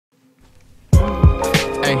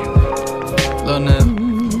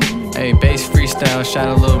Freestyle, shout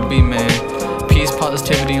out Lil B, man. Peace,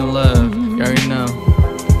 positivity, and love. You already know.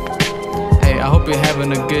 Hey, I hope you're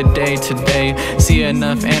having a good day today. See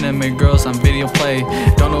enough anime girls on video play.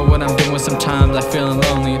 Don't know what I'm doing sometimes, I feeling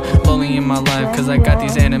lonely in my life, cause I got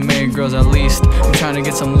these anime girls at least. I'm trying to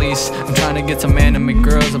get some lease, I'm trying to get some anime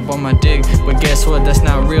girls up on my dick. But guess what, that's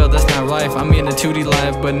not real, that's not life. I'm in the 2D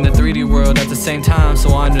life, but in the 3D world at the same time.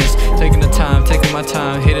 So I'm just taking the time, taking my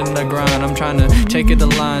time, hitting the grind. I'm trying to take it to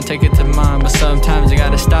line, take it to mine. But sometimes you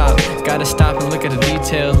gotta stop and look at the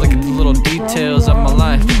details, look at the little details of my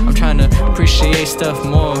life. I'm trying to appreciate stuff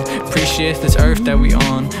more, appreciate this earth that we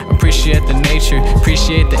on, appreciate the nature,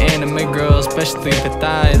 appreciate the anime girls, especially the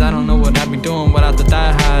thighs. I don't know what I'd be doing without the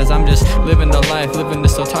thigh highs. I'm just living the life, living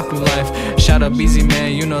this otaku life. Shout out BZ,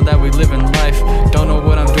 man, you know that we live in life. Don't know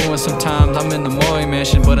what I'm doing sometimes, I'm in the Moe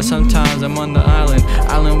mansion, but sometimes I'm on the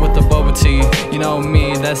island with the boba tea. You know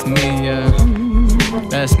me, that's me, yeah.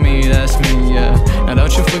 That's me, yeah. Now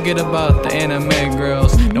don't you forget about the anime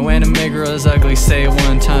girls. No anime girl is ugly, say it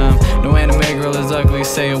one time. No anime girl is ugly,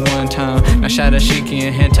 say it one time. Now shout out Shiki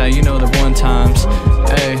and Hentai, you know the one times.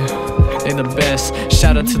 Hey, they the best.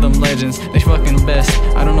 Shout out to them legends, they fucking best.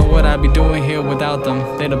 I don't know what I'd be doing here without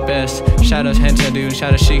them, they the best. Shout out Hentai dude,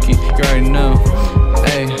 shout out Shiki, you already know.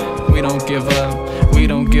 Hey, we don't give up, we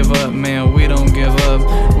don't give up, man, we don't give up.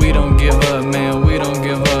 We don't give up, man, we don't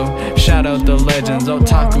give up. Shout out the legends,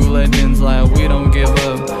 otaku legends, like we don't give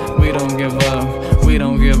up, we don't give up, we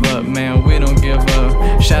don't give up, man, we don't give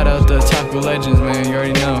up. Shout out the otaku legends, man, you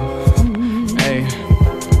already know. Hey,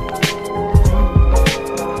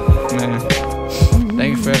 man,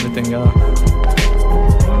 thank you for everything, y'all.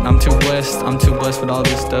 I'm too blessed with all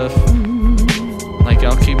this stuff. Like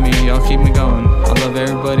y'all keep me going. I love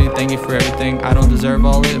everybody, thank you for everything. I don't deserve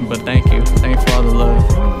all it, but thank you for all the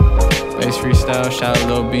love. Bass freestyle, shout out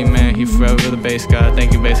Lil B, man, he forever the bass guy.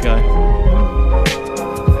 Thank you, bass guy.